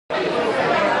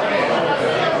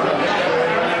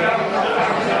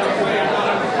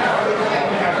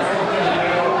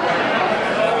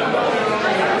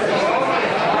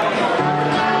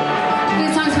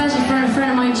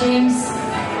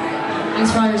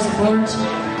support.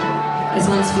 This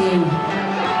one's for you.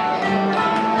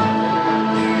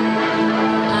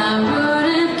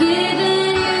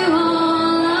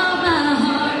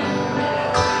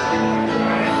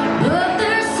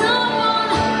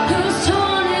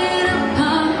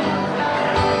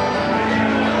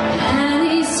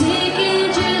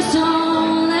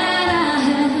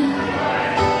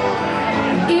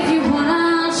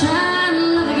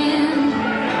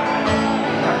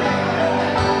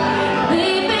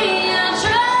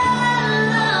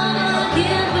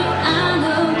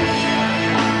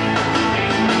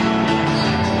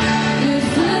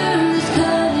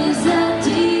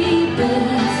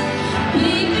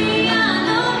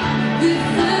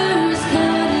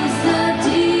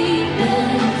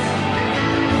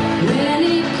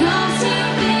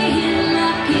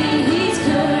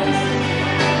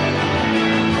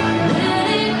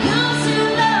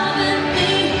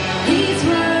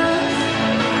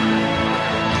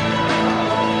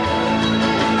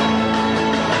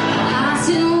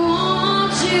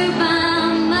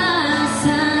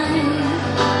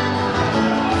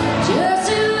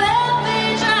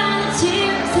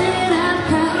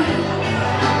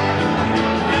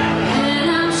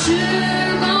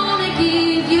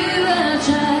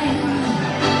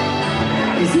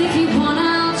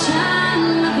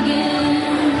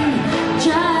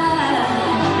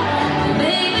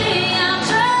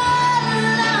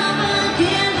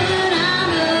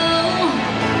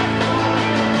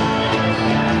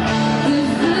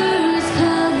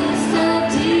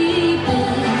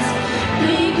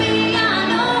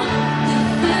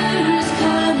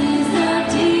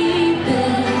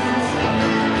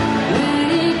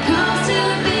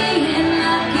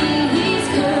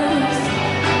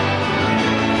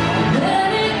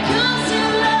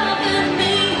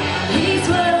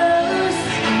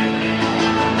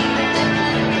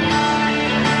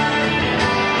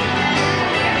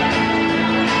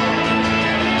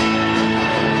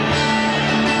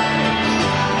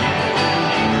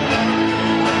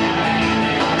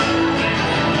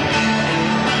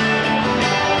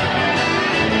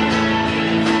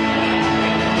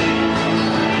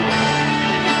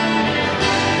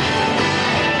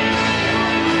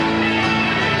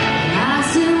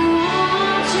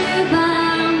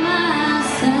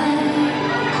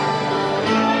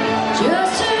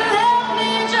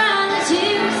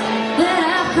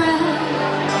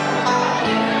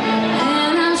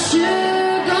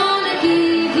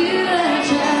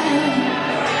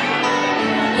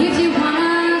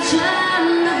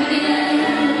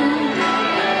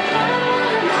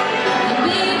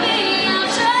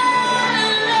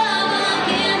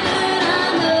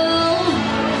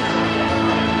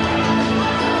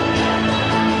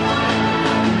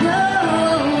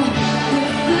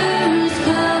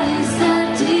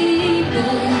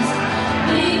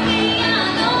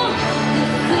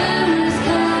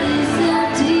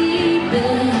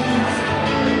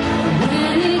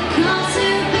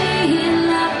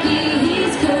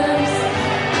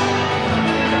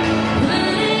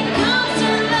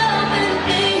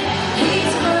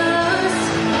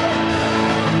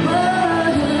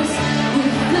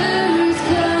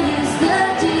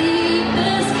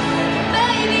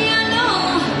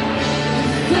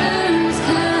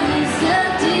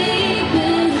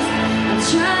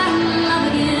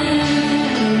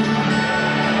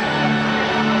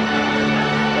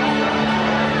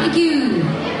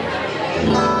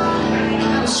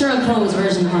 Cherokee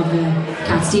version of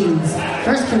Cat Stevens'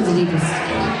 first Cruise the Deepest.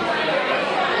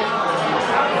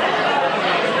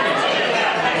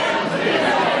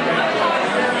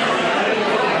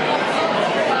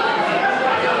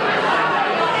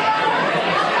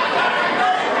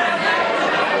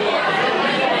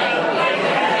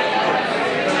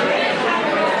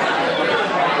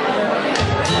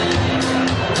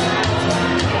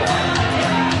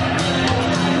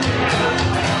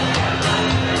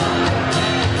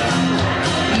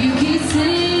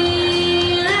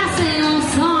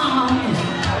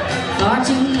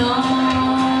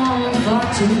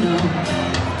 Too long.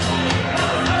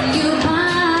 You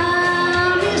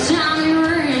buy me a shiny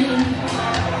ring,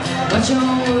 but your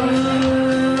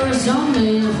words don't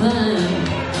mean a thing.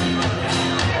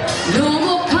 No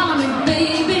more calling me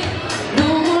baby, no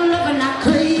more loving like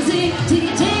crazy. Till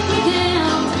you take me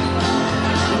down,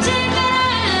 take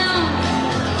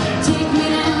me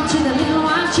down to the little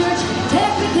white church.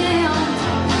 Take me down,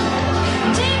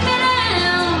 take me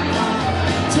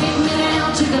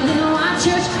down to the little white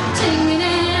church. Take me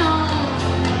down.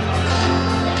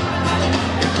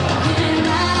 And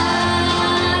I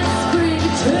bring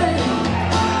a train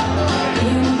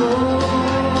in the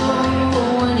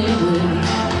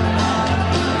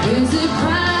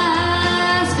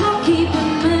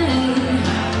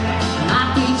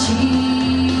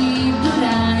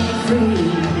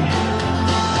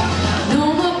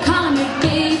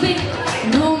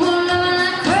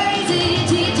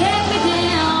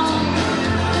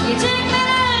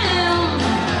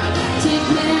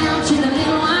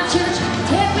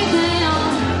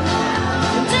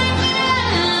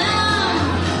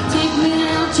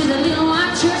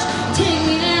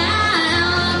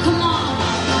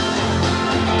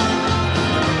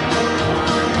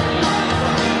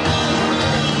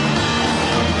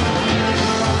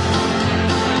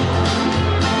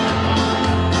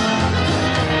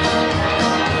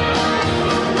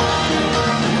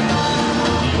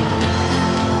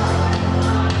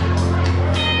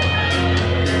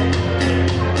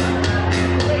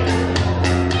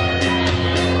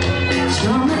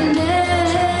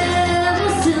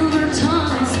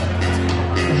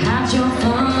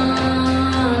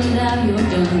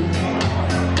baby.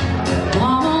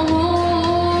 Mama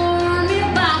warned me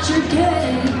about your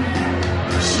daddy.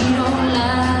 She don't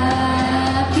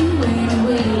like you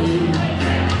anyway.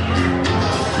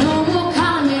 No more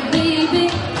calling me baby.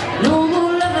 No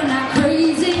more loving like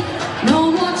crazy.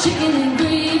 No more chicken and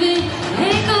gravy.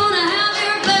 Ain't gonna have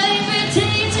your baby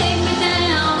till you take me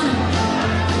down.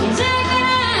 Take me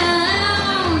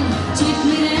down. Take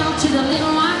me down to the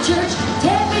little white church.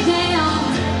 Take me down.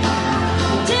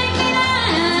 Take me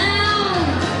down.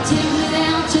 Take me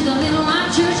down to the little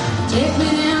white church. Take me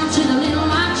down to the little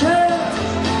white church.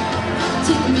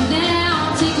 Take me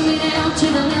down. Take me down to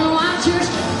the little white church.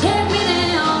 Take me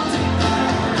down.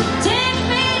 Take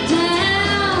me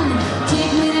down.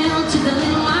 Take me down to the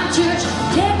little white church.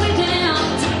 Take me down.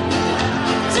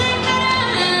 Take me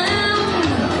down.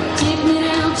 Take me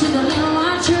down to the little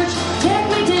white church. Take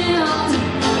me down.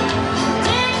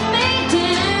 Take me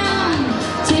down.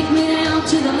 Take me down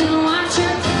to the little white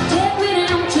church. Take me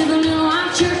down to the little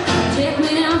white church. Take me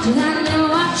down to that little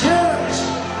white church.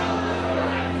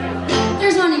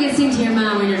 There's one you can sing to your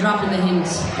mom when you're dropping the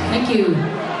hymns. Thank you.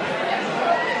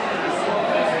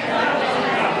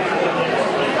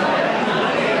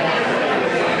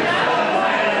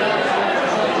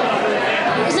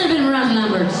 This has been Ron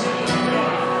Lambert's.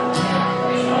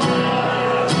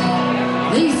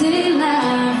 They say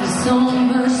life is so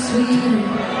much sweeter.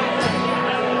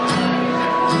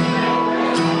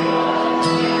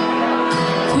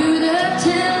 Through the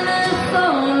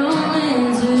telephone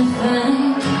lens we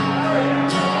find.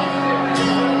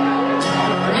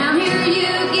 Around here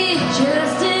you get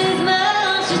just as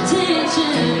much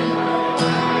attention.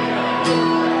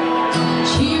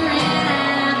 Cheering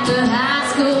at the high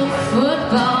school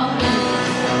football game.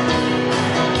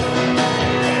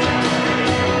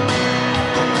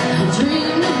 I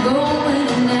dreamed of going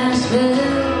to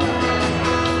Nashville.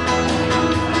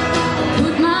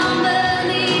 Put my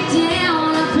money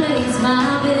down and place my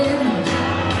bet.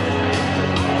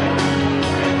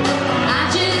 I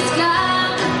just got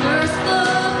the first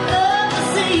book of the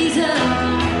season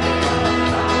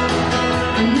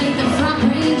and made the front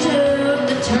page of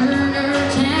the Turner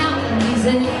Town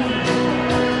Museum.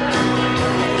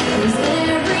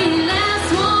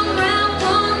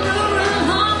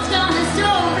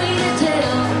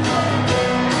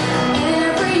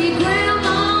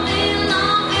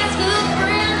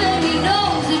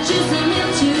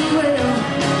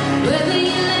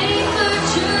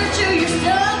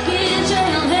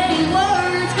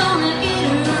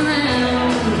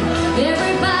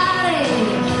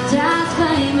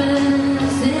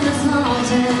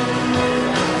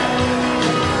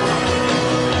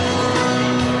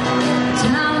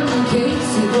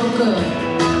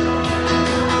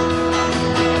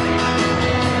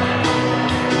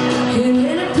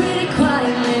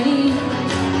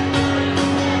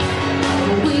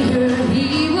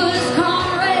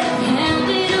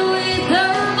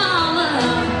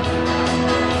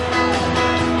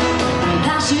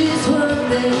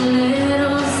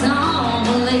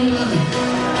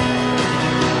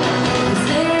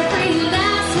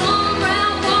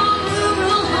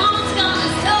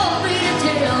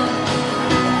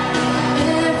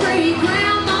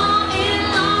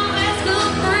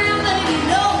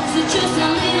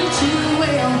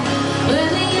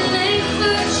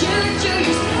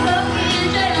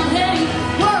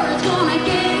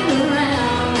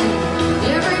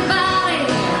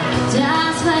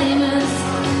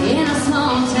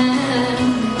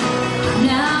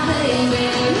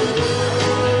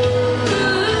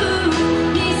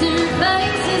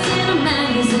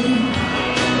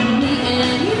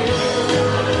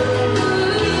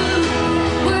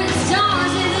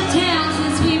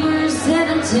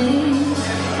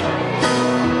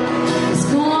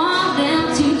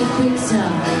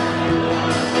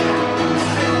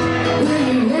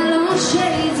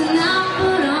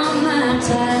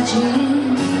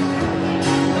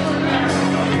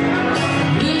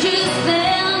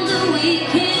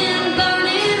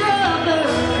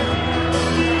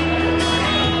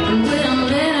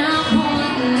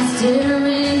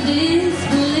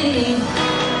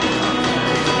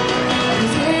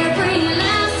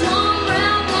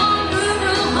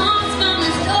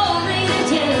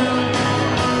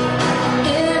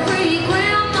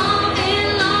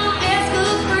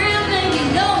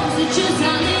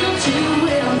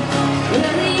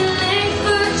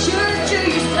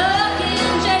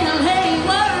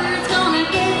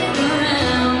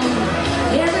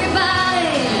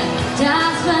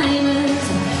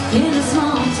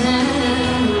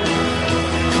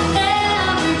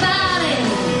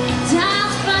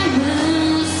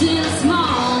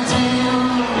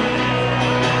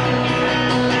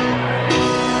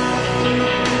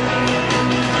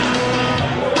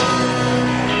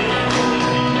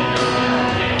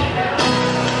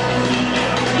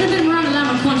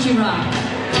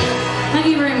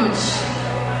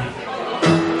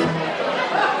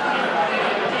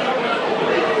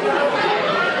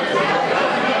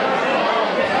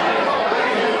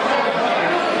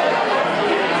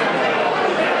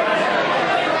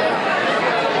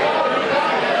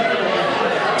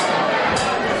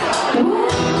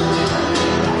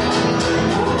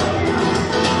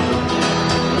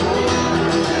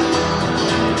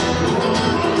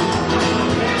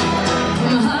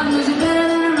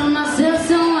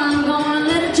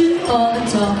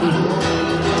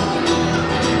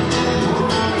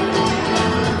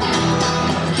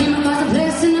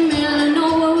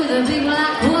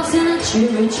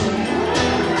 Cherokee.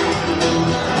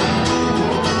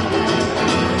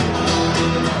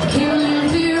 Came a little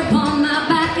fear upon my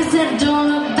back. I said, don't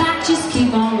look back, just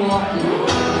keep on walking.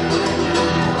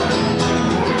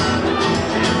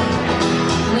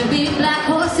 And the big black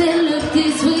horse said, look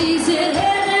this way. He said,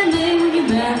 hey, that man, you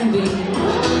better be.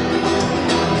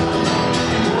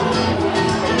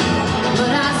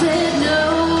 But I said, no,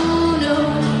 no,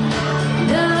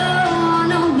 no,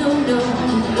 no, no, no,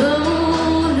 no,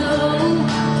 no,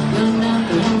 you're not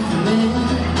the one for me.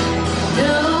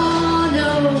 No, no,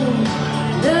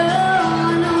 no,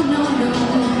 no, no, no,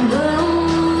 no,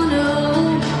 no,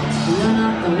 you're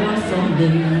not the one for me.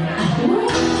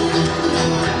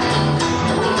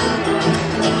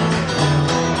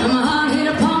 I'm a hard hit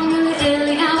upon really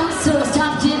early hours, so I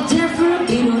stopped it there for a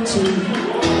beat or two.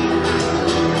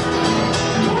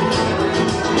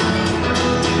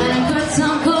 And I cut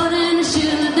some cord and I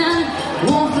shouldn't have done it.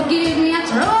 Won't forgive me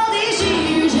after all these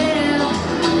years, yeah.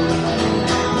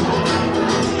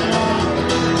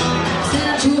 Set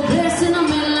out to a place in the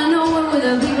middle of nowhere with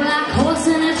a big black horse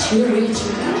and a cherry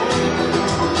tree.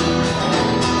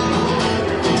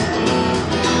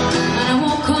 And I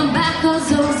won't come back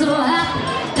 'cause I was so happy.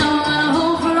 Now I'm at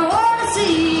home for the world to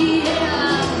see,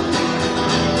 yeah.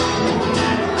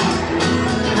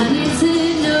 And he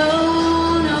said, no,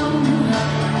 no,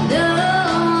 no,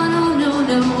 no, no,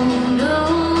 no, no,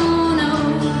 no,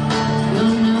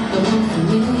 you're not the one for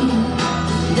me.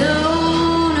 No,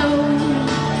 no,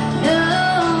 no,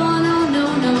 no, no,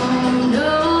 no, no,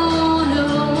 no,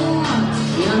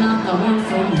 you're not the one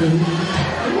for me.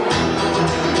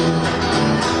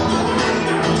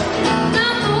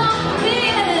 Not the one for me,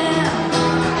 yeah.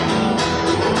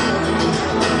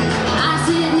 I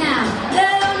said now, no,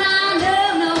 no,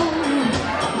 no,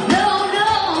 no, no,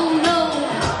 no,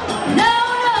 no,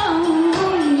 no,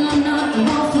 you're not the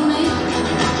one for me.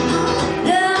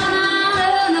 No, no,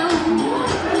 no,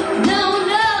 no,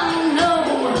 no, no,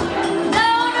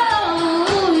 no,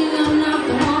 you're not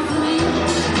the one for me.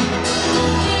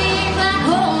 Big black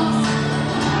horse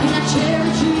in a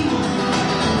cherry tree.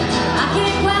 I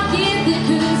can't quite get there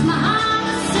 'cause my heart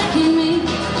is sinking me.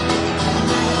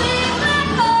 Big black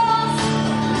horse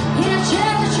in a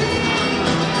cherry tree.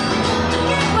 I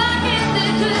can't quite get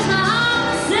there 'cause my heart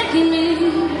is sinking me.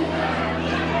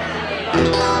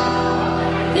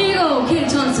 There you go, Kate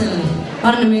Thompson.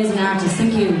 What an amazing artist,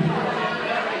 thank you.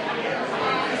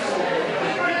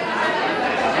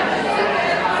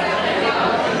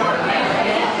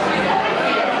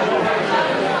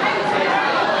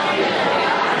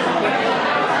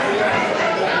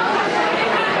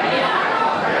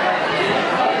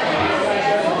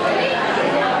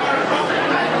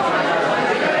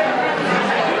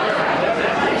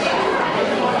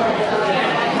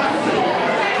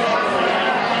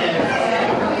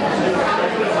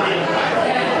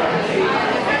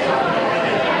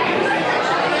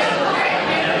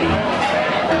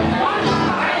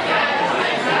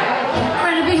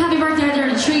 Alright, a big happy birthday out there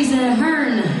to Teresa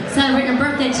Hearn, celebrating her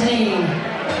birthday today.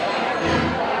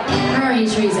 How are you,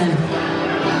 Teresa?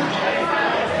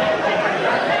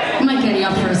 I might get you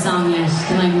up for a song yet,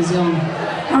 the night was young.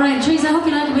 Alright, Teresa, I hope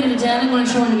you like a bit of Adele. I'm going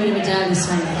to throw in a bit of Adele this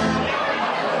time.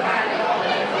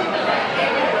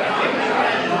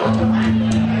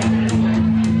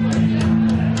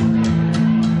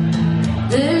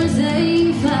 There's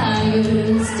a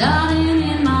fire starting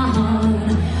in my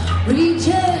heart,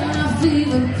 reaching a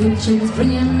fever pitch, it's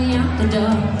bringing me out the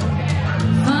dark.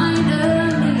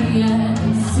 Finally, I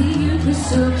can see you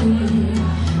crystal clear.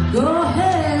 Go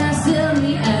ahead and sell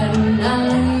me out, and I'll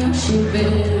lay your ship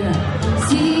bare.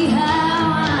 See how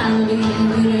I leave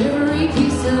with every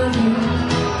piece of you.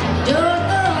 Don't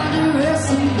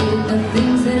underestimate the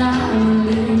things that I will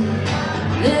live.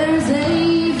 There's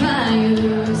a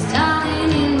fire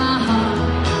starting in my heart,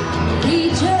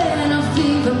 reaching a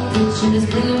fever pitch, and it's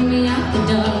bringing me out the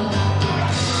dark.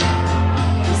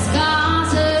 The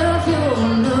scars of your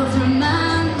love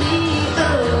remind me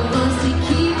of us. They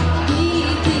keep me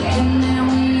thinking that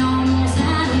we almost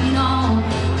had it all.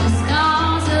 The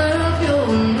scars of your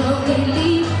love, they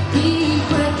leave me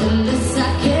breathless. I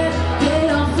can't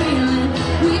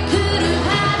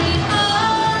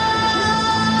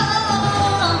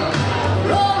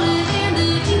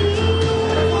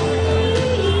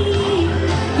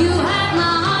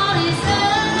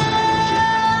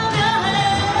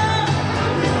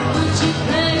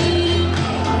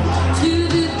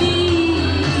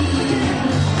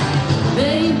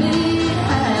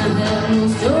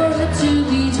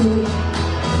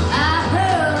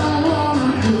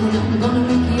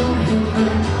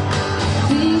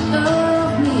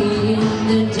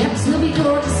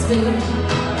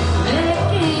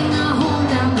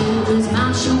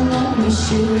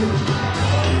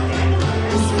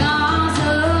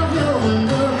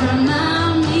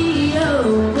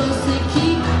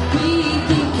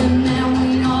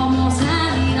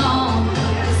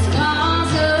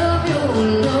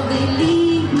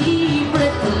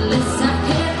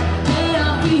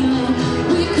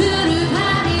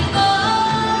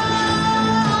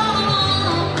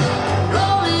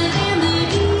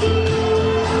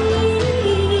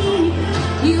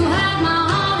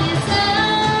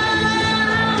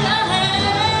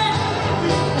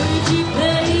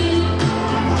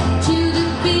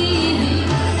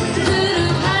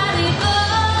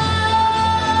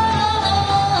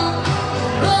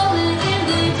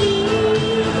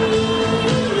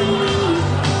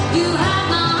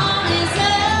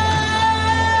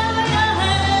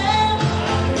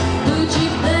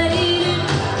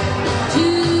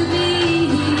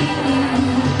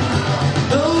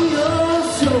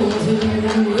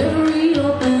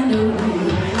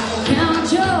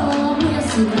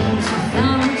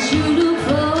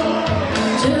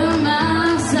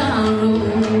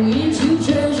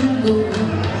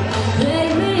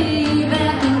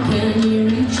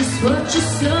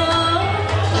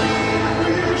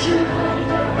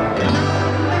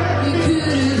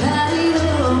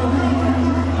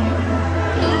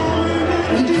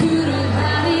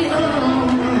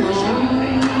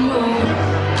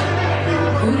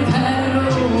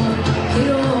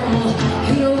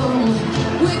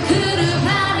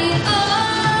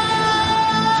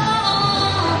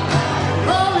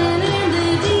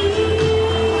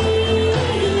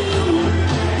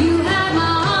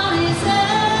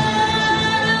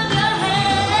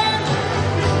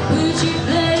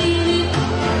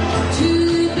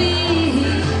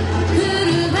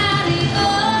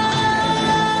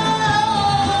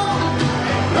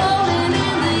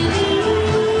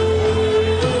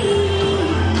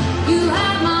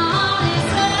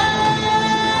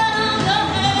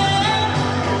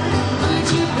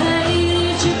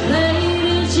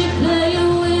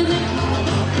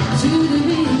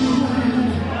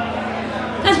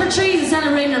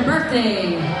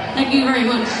birthday. Thank you very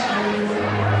much.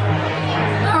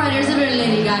 All right, here's a bit of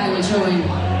Lady Gaga we'll throw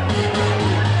in.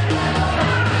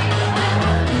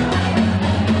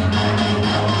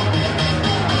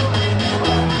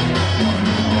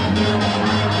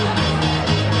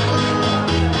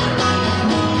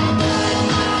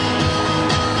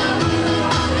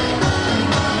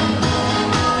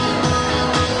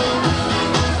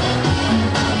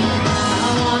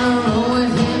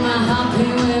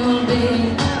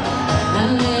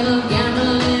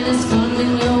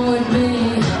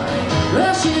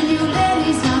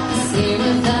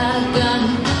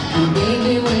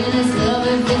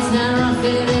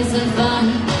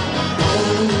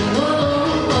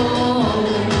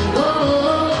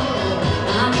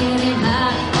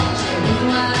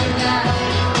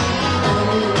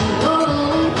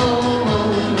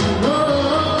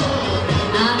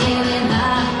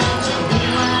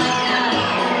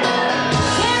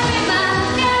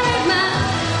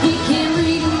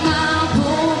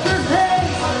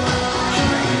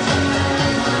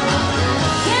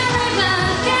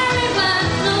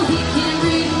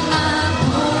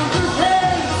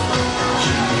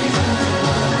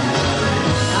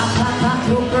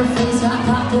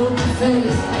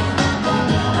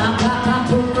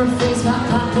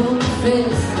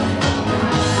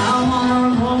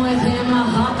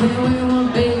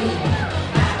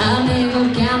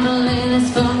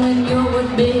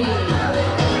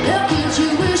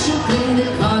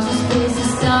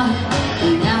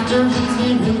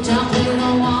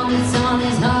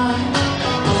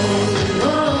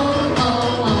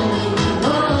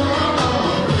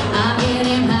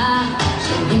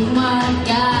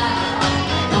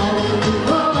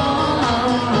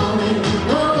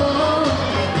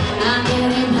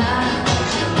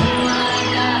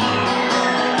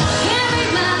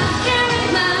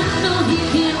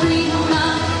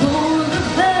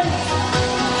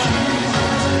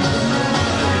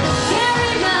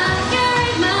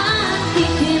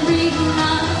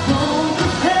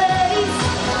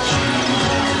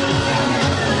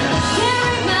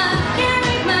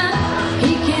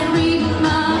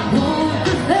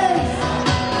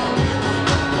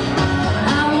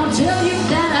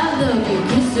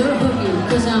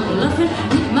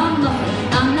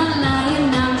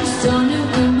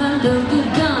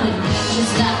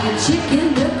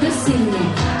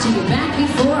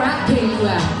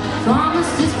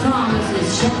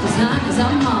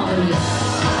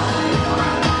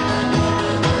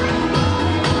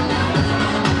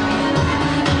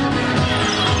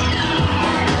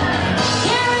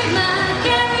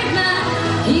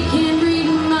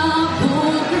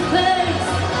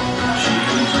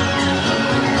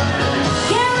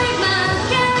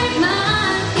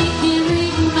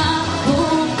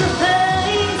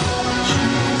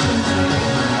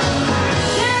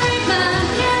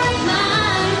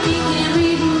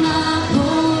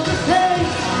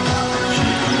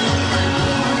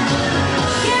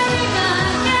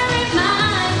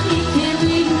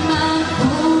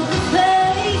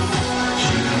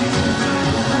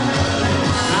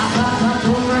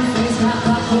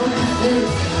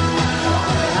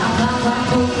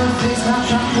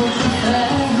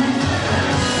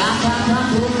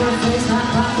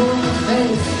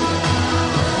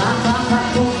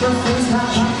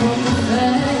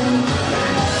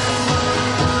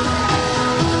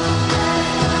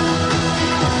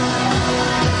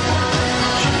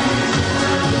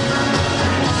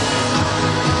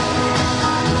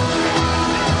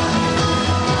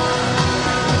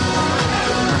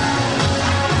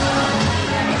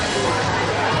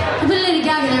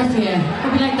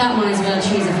 That one as well,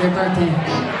 choose it for your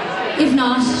birthday. If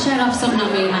not, shout off something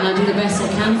at me and I'll do the best I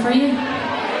can for you.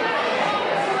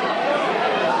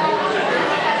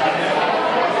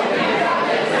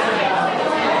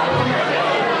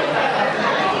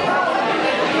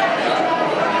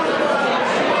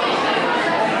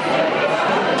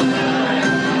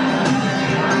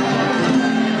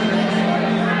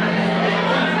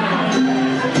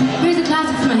 Here's a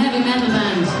classic from a heavy metal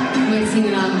band. We'll sing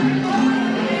it on.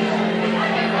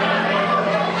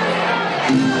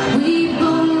 We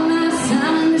both last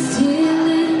time in the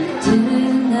ceiling.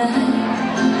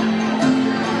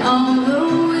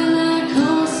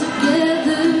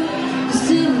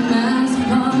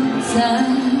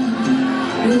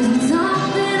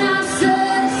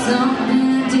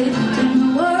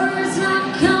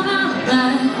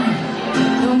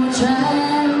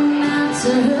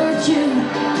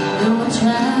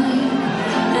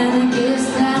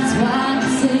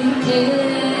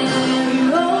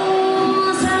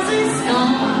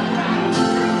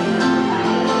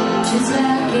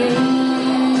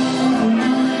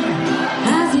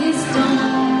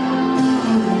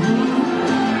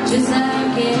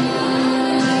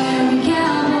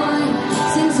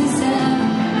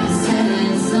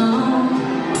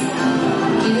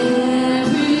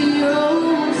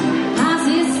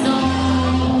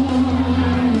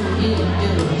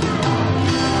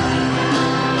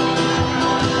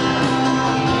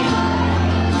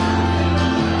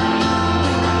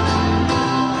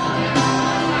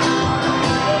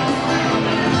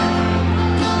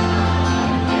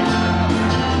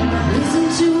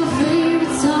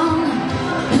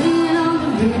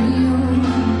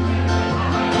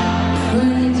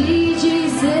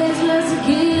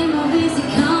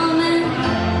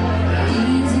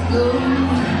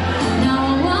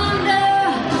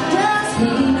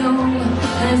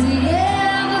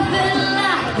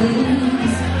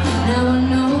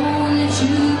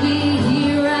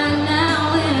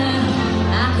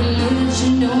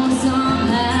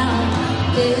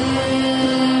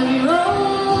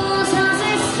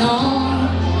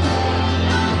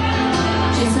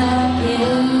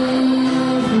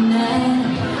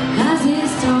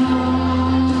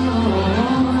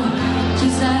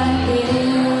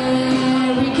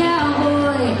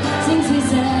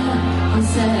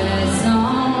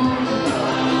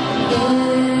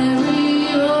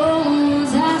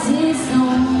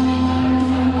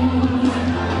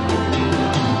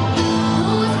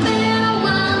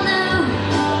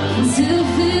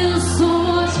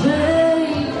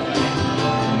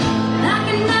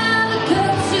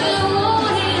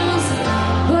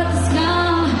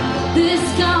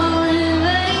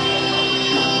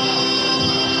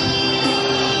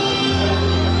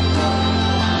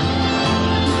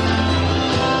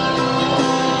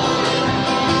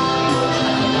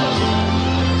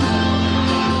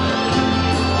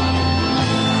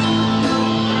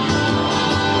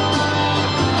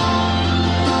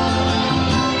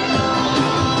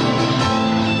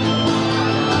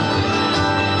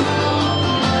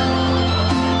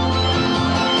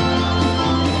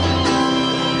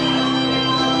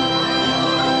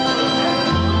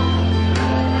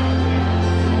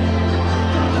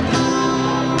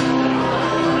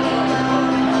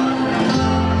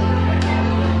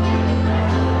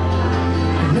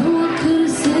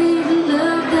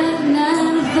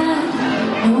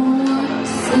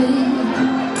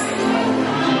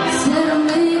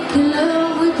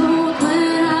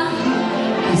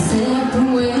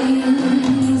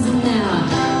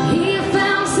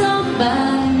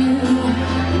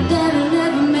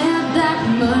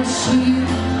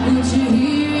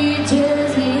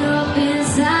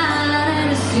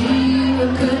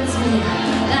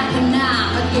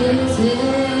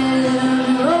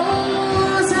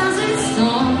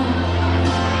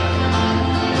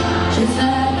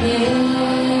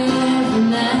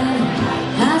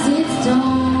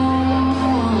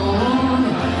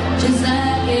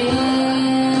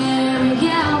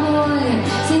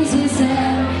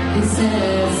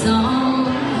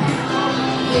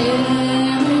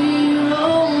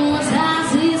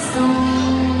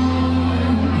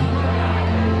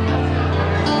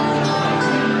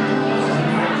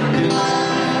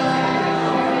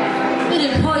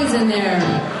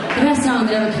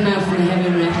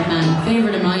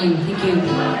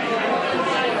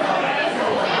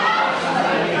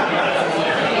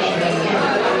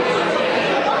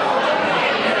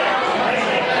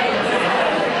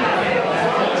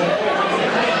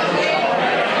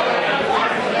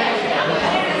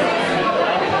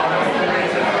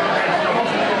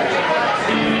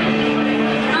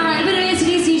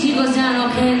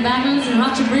 Bagnalls and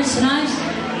Rochfortbridge tonight.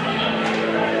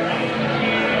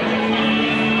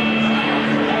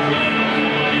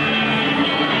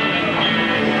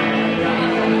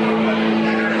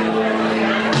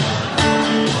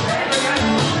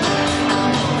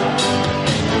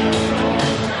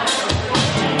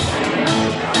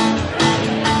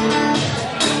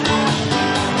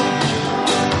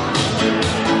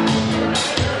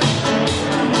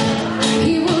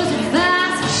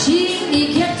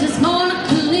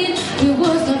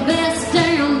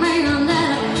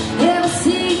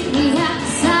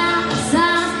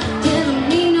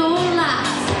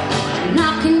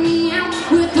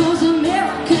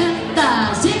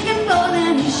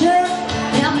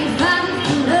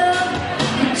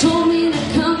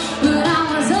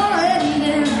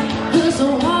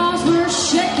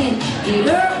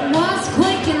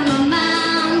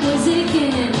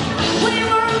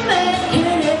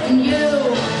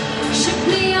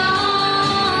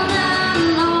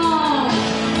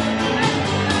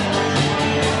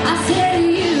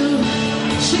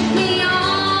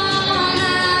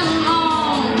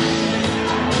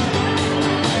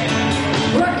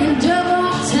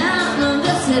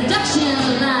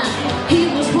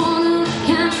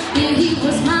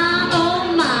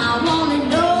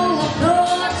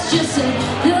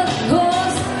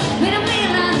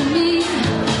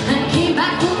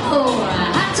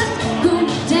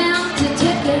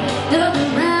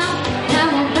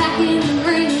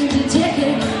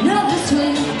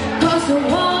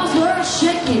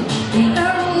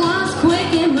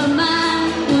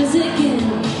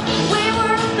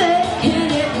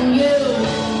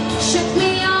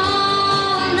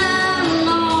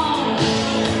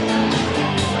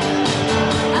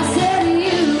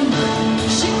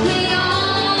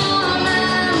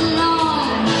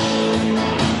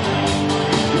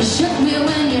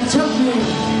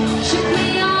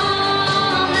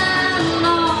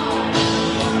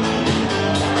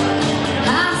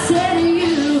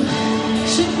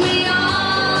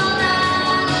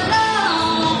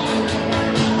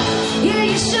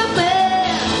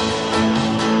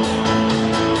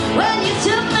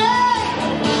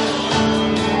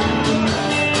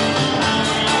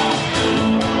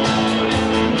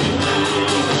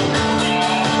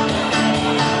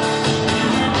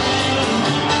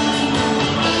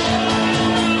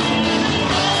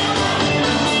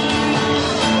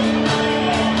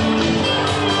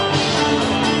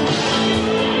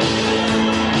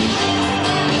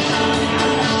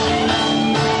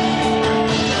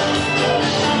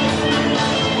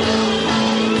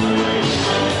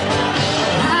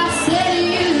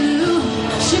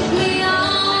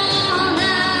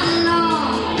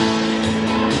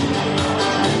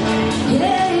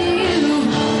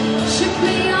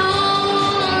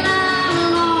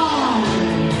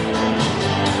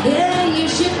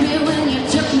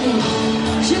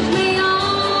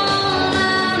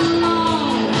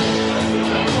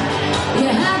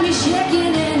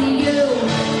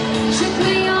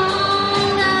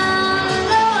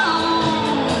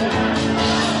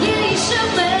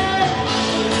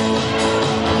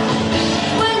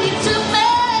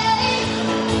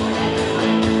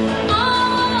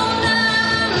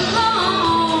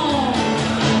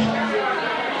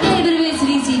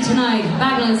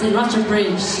 Bagnalls in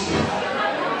Rochfortbridge.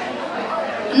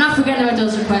 I'm not forgetting about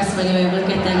those requests, by the way, we'll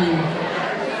get them in.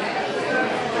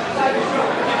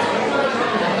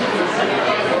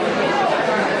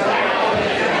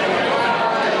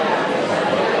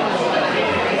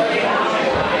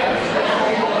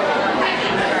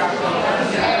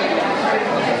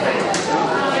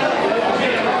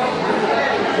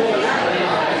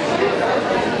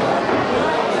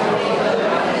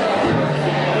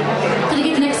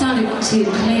 to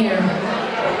Claire.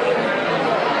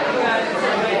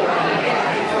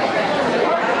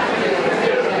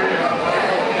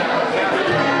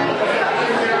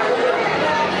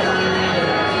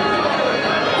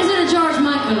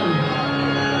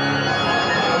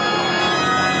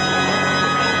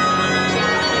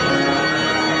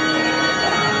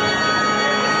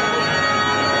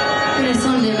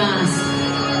 Son de más.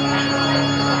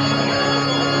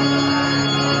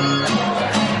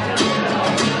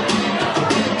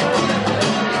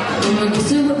 I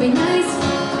guess it would be nice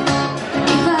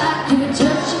if I could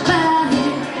touch your body.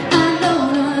 I know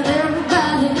not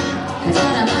everybody has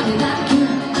got a body like you,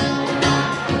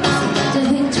 so I got to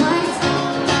think twice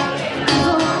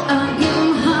before I give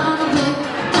them heart away.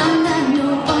 And I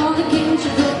know all the games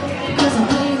you play, 'cause I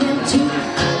play them too.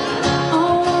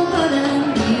 Oh, but I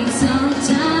need some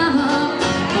time up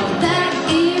for that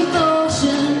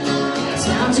emotion.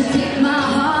 Time to pick my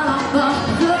heart off the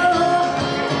floor.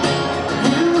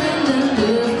 And when the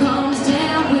love comes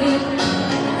down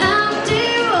without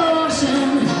devotion,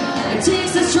 it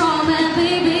takes a strong man,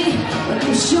 baby, but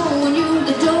I'm showing you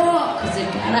the door. 'Cause you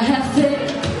gotta have faith.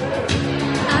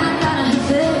 I gotta have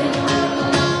faith.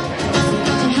 'Cause you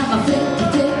got to have a faith,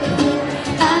 faith, faith.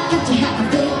 I got to have a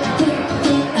faith, faith,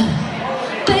 faith.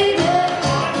 Baby,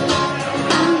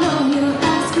 I know you're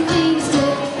asking me to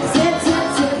stay. Said,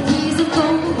 please don't go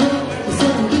away. You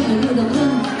said to give me the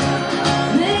blue.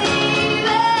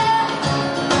 Baby,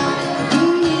 you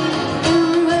need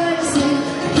every word you say.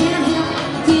 Can't help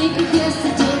think of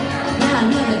yesterday. Now I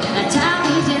know that time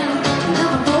me down.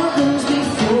 Never goes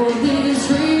before this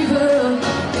river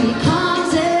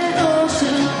becomes an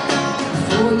ocean.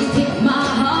 Before you pick my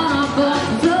heart up off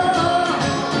the floor.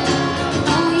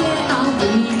 Oh yeah, I'll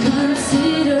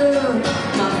reconsider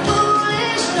my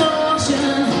foolish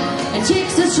notion. It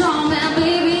takes a strong man,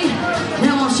 baby.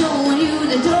 Now I'm showing you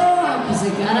the door. 'Cause I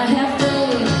gotta have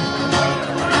faith.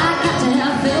 I got to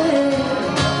have faith.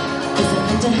 'Cause I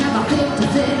got to have a faith,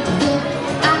 faith, faith.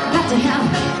 I got to have.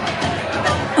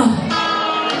 Oh.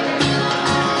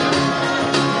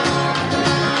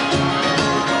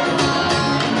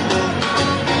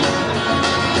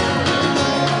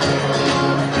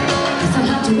 'Cause I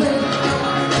have to wait.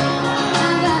 I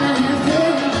gotta have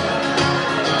faith.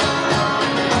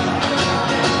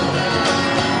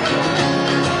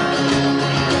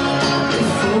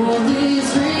 Before this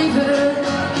river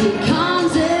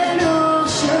becomes an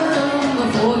ocean,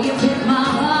 before you pick my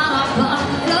heart up off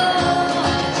the floor.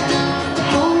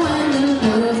 Oh, when the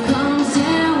love comes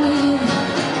down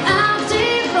without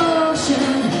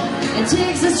devotion, it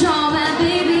takes a strong man,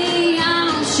 baby.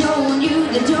 I'm showing you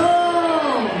the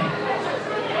door.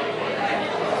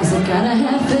 'Cause I gotta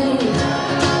have faith.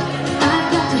 I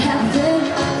got to have faith.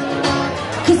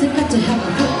 'Cause I got to have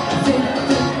a faith, faith,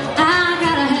 faith. I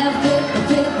gotta have faith,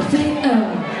 faith, faith. Oh.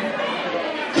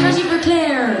 Cherokee for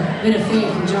Claire. Bit of faith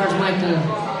from George Michael.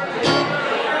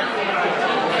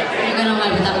 You're gonna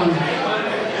like with that one.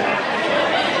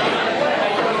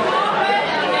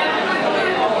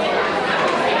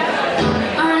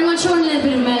 Alright, I'm gonna show you a little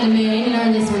bit of Amie. I only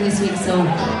learned this one this week, so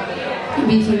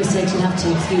maybe if you mistakes, you'll have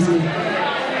to excuse me.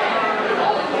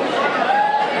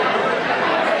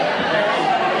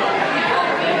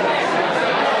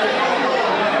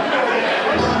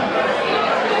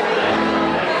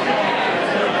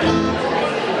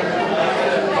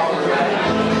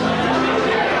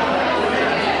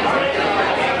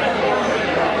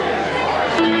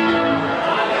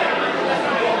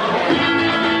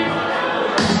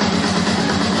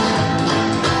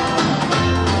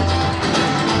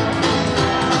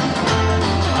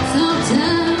 Sometimes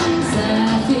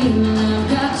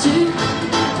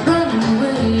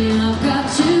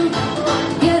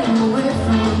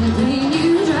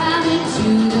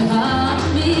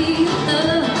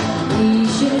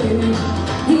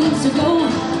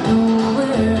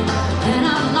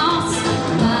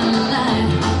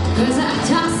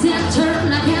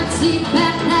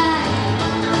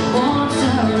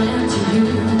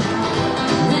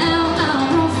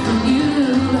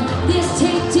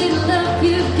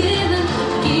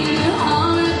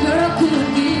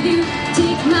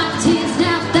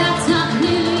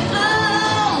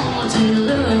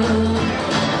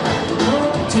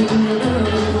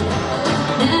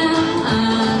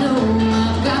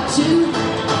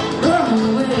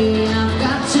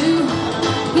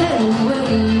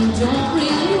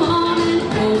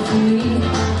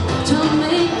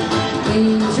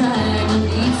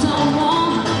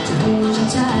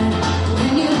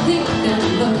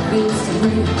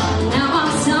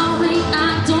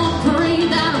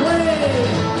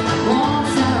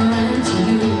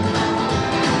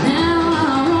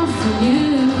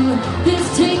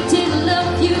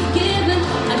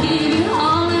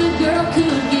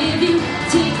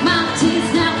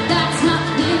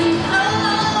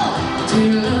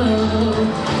tainted love.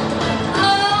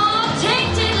 Oh,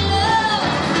 tainted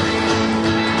love.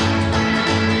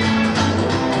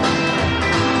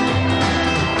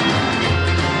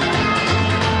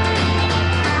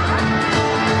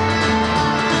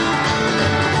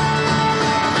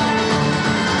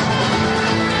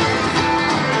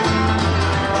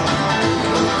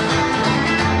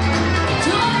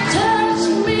 Don't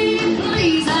touch me,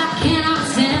 please. I cannot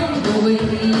stand the way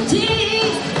you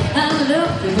tease. I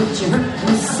love you, but you hurt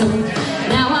me so.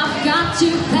 Now I've got to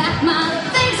pass.